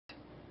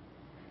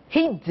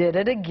He did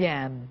it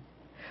again.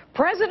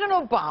 President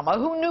Obama,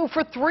 who knew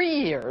for 3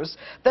 years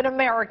that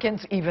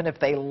Americans, even if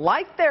they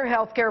liked their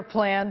health care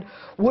plan,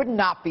 would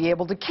not be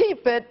able to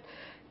keep it,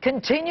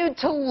 continued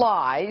to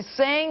lie,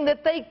 saying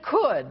that they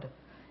could.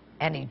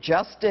 And he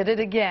just did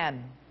it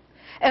again.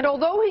 And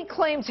although he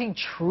claims he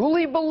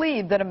truly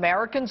believed that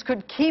Americans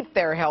could keep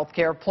their health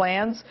care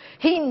plans,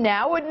 he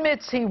now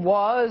admits he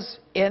was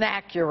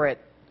inaccurate.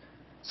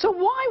 So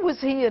why was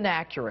he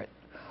inaccurate?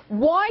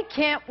 Why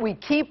can't we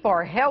keep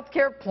our health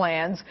care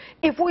plans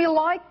if we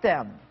like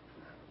them?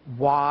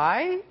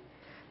 Why?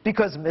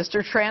 Because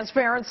Mr.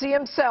 Transparency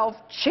himself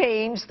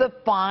changed the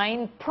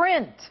fine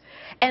print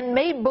and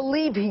made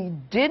believe he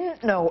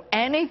didn't know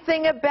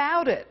anything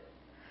about it.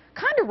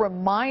 Kind of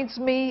reminds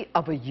me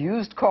of a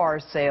used car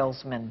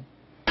salesman.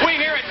 We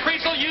here at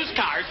Creasel Used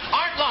Cars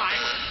aren't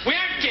lying, we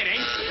aren't kidding,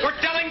 we're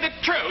telling the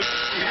truth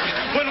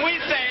when we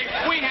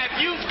say we have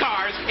used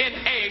cars in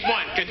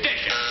A1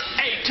 condition,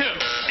 A2,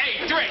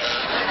 A3.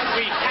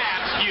 We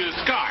have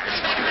used cars.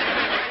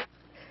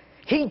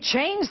 He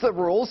changed the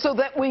rules so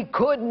that we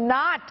could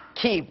not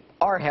keep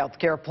our health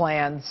care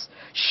plans.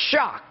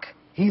 Shock,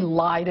 he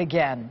lied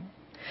again.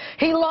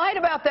 He lied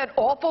about that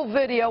awful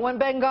video in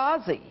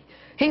Benghazi.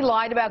 He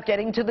lied about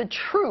getting to the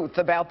truth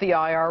about the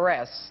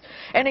IRS.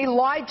 And he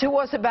lied to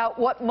us about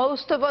what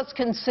most of us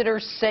consider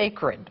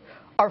sacred,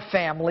 our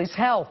family's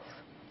health.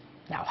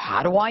 Now,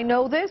 how do I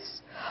know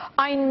this?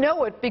 I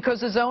know it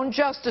because his own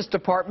Justice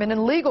Department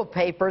in legal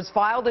papers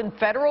filed in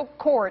federal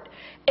court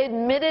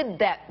admitted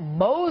that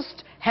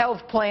most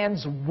health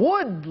plans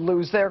would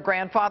lose their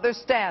grandfather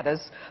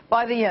status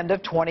by the end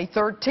of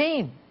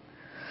 2013.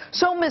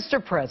 So,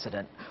 Mr.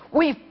 President,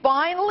 we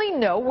finally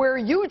know where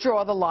you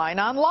draw the line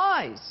on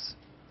lies.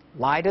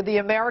 Lie to the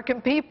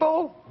American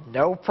people?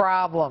 No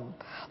problem.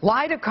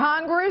 Lie to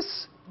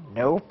Congress?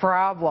 No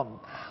problem.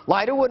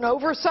 Lie to an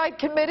oversight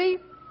committee?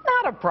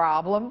 Not a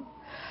problem.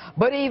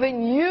 But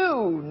even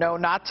you know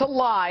not to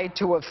lie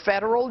to a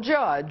federal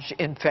judge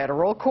in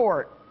federal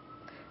court.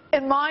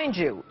 And mind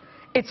you,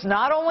 it's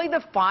not only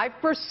the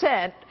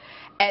 5%,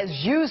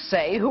 as you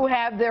say, who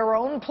have their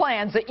own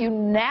plans that you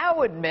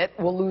now admit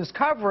will lose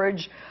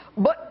coverage,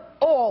 but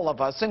all of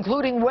us,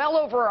 including well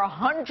over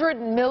 100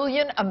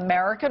 million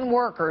American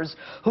workers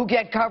who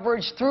get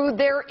coverage through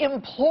their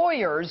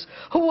employers,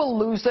 who will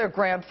lose their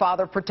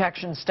grandfather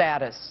protection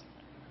status.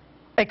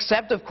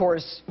 Except, of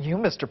course, you,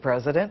 Mr.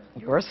 President,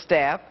 your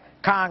staff,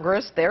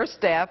 Congress, their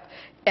staff,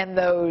 and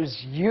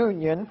those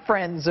union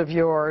friends of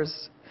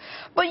yours.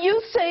 But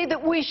you say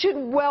that we should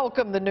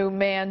welcome the new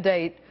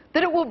mandate,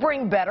 that it will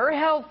bring better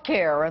health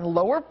care and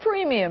lower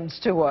premiums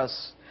to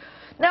us.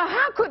 Now,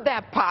 how could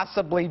that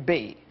possibly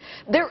be?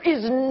 There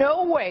is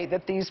no way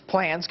that these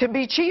plans can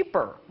be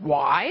cheaper.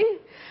 Why?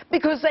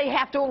 Because they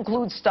have to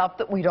include stuff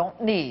that we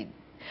don't need.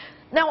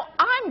 Now,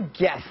 I'm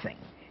guessing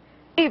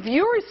if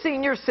you're a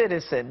senior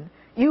citizen,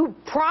 you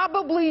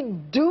probably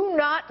do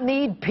not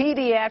need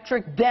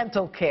pediatric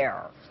dental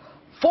care.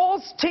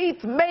 False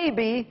teeth,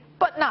 maybe,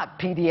 but not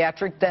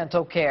pediatric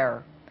dental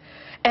care.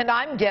 And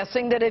I'm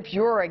guessing that if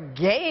you're a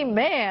gay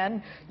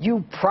man,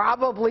 you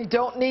probably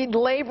don't need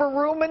labor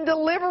room and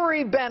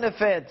delivery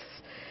benefits.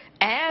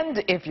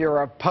 And if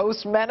you're a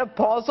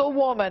postmenopausal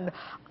woman,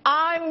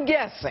 I'm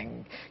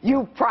guessing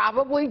you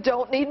probably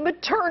don't need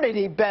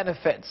maternity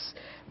benefits.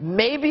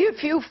 Maybe a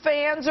few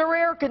fans or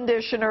air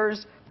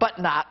conditioners, but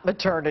not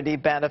maternity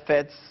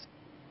benefits.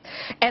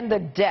 And the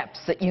depths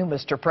that you,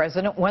 Mr.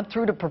 President, went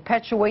through to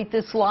perpetuate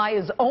this lie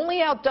is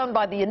only outdone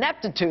by the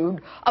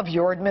ineptitude of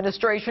your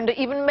administration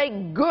to even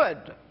make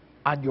good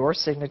on your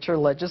signature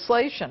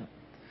legislation.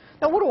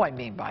 Now, what do I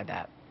mean by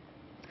that?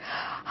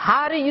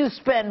 How do you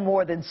spend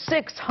more than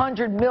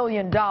 $600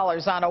 million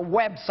on a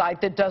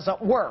website that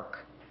doesn't work?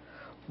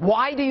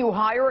 Why do you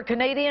hire a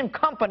Canadian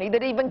company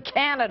that even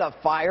Canada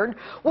fired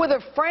with a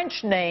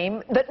French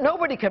name that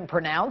nobody can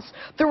pronounce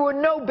through a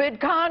no-bid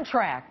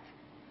contract?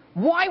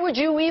 Why would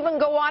you even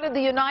go out of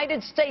the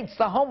United States,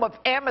 the home of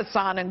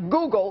Amazon and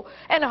Google,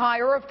 and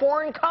hire a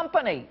foreign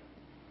company?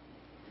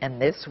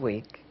 And this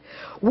week,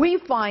 we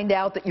find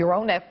out that your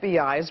own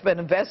FBI has been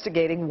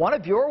investigating one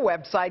of your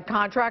website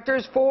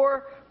contractors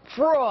for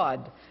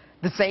fraud.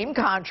 The same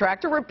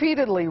contractor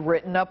repeatedly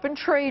written up in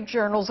trade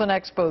journals and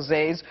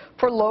exposés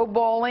for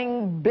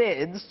lowballing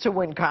bids to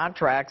win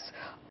contracts,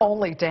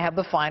 only to have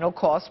the final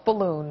cost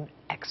balloon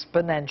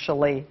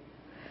exponentially.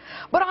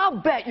 But I'll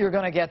bet you're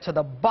going to get to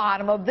the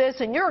bottom of this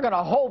and you're going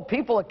to hold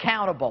people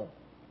accountable.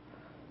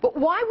 But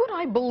why would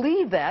I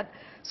believe that,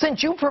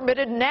 since you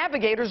permitted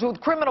navigators with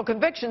criminal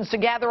convictions to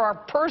gather our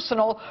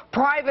personal,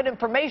 private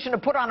information to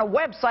put on a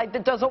website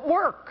that doesn't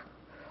work?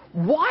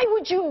 Why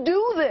would you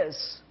do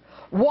this?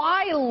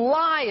 Why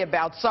lie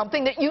about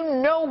something that you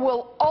know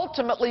will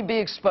ultimately be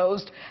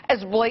exposed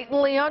as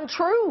blatantly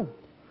untrue?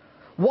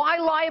 Why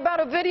lie about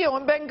a video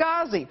in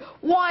Benghazi?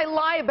 Why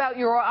lie about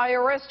your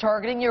IRS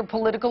targeting your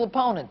political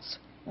opponents?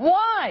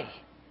 Why?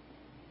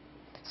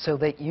 So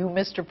that you,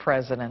 Mr.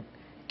 President,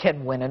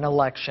 can win an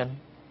election.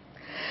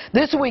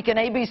 This week, an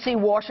ABC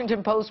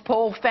Washington Post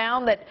poll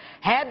found that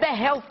had the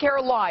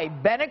healthcare lie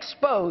been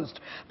exposed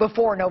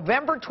before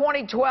November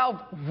 2012,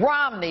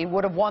 Romney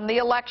would have won the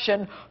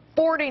election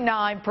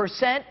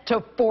 49% to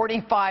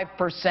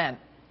 45%.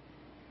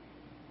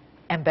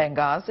 And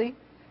Benghazi?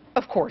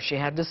 Of course, you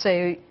had to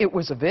say it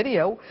was a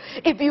video.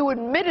 If you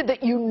admitted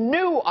that you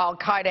knew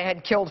al-Qaeda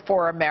had killed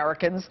 4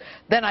 Americans,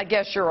 then I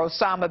guess your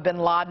Osama bin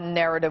Laden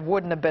narrative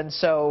wouldn't have been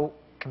so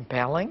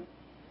compelling.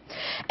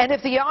 And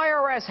if the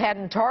IRS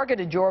hadn't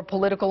targeted your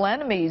political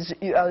enemies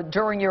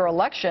during your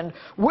election,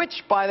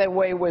 which, by the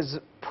way, was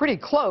pretty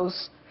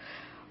close,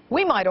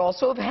 we might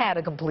also have had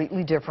a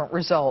completely different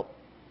result.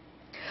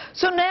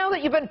 So now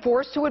that you've been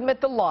forced to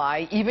admit the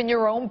lie, even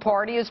your own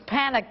party is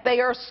panicked. They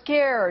are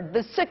scared.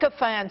 The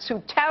sycophants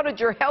who touted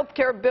your health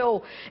care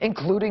bill,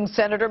 including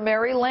Senator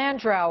Mary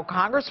Landrieu,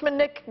 Congressman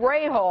Nick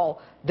Rahall,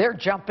 they're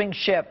jumping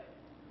ship.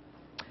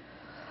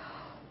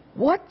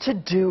 What to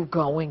do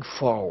going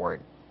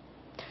forward?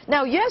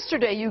 Now,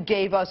 yesterday you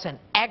gave us an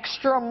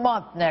extra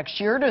month next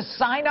year to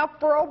sign up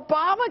for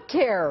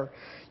Obamacare.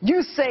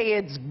 You say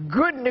it's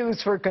good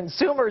news for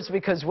consumers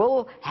because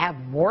we'll have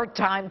more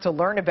time to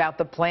learn about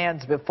the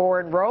plans before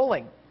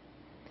enrolling.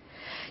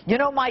 You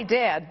know, my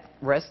dad,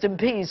 rest in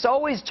peace,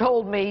 always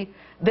told me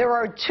there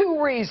are 2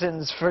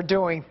 reasons for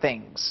doing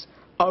things: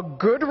 a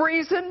good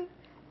reason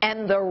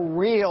and the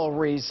real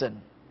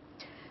reason.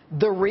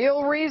 The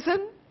real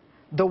reason?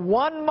 The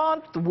 1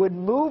 month would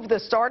move the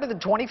start of the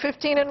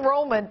 2015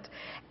 enrollment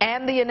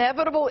and the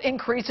inevitable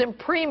increase in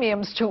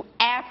premiums to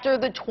after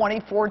the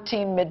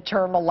 2014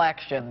 midterm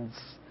elections.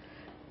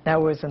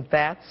 Now, isn't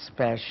that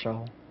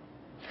special?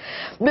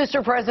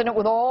 Mr. President,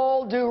 with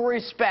all due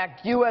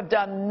respect, you have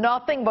done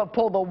nothing but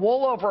pull the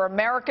wool over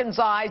Americans'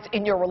 eyes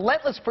in your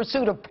relentless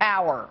pursuit of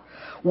power.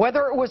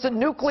 Whether it was a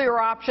nuclear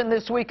option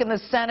this week in the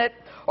Senate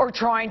or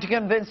trying to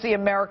convince the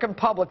American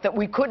public that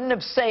we couldn't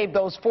have saved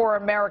those 4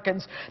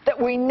 Americans that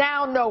we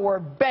now know were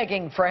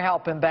begging for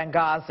help in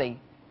Benghazi.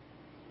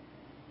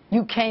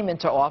 You came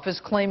into office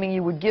claiming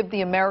you would give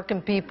the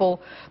American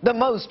people the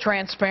most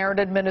transparent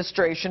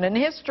administration in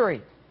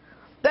history.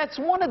 That's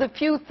one of the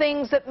few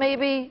things that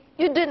maybe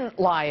you didn't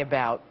lie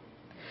about.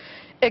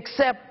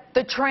 Except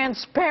the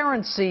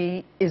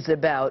transparency is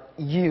about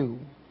you.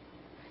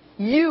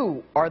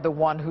 You are the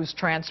one who's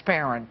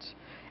transparent,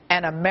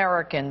 and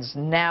Americans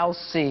now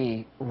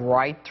see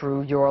right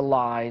through your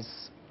lies.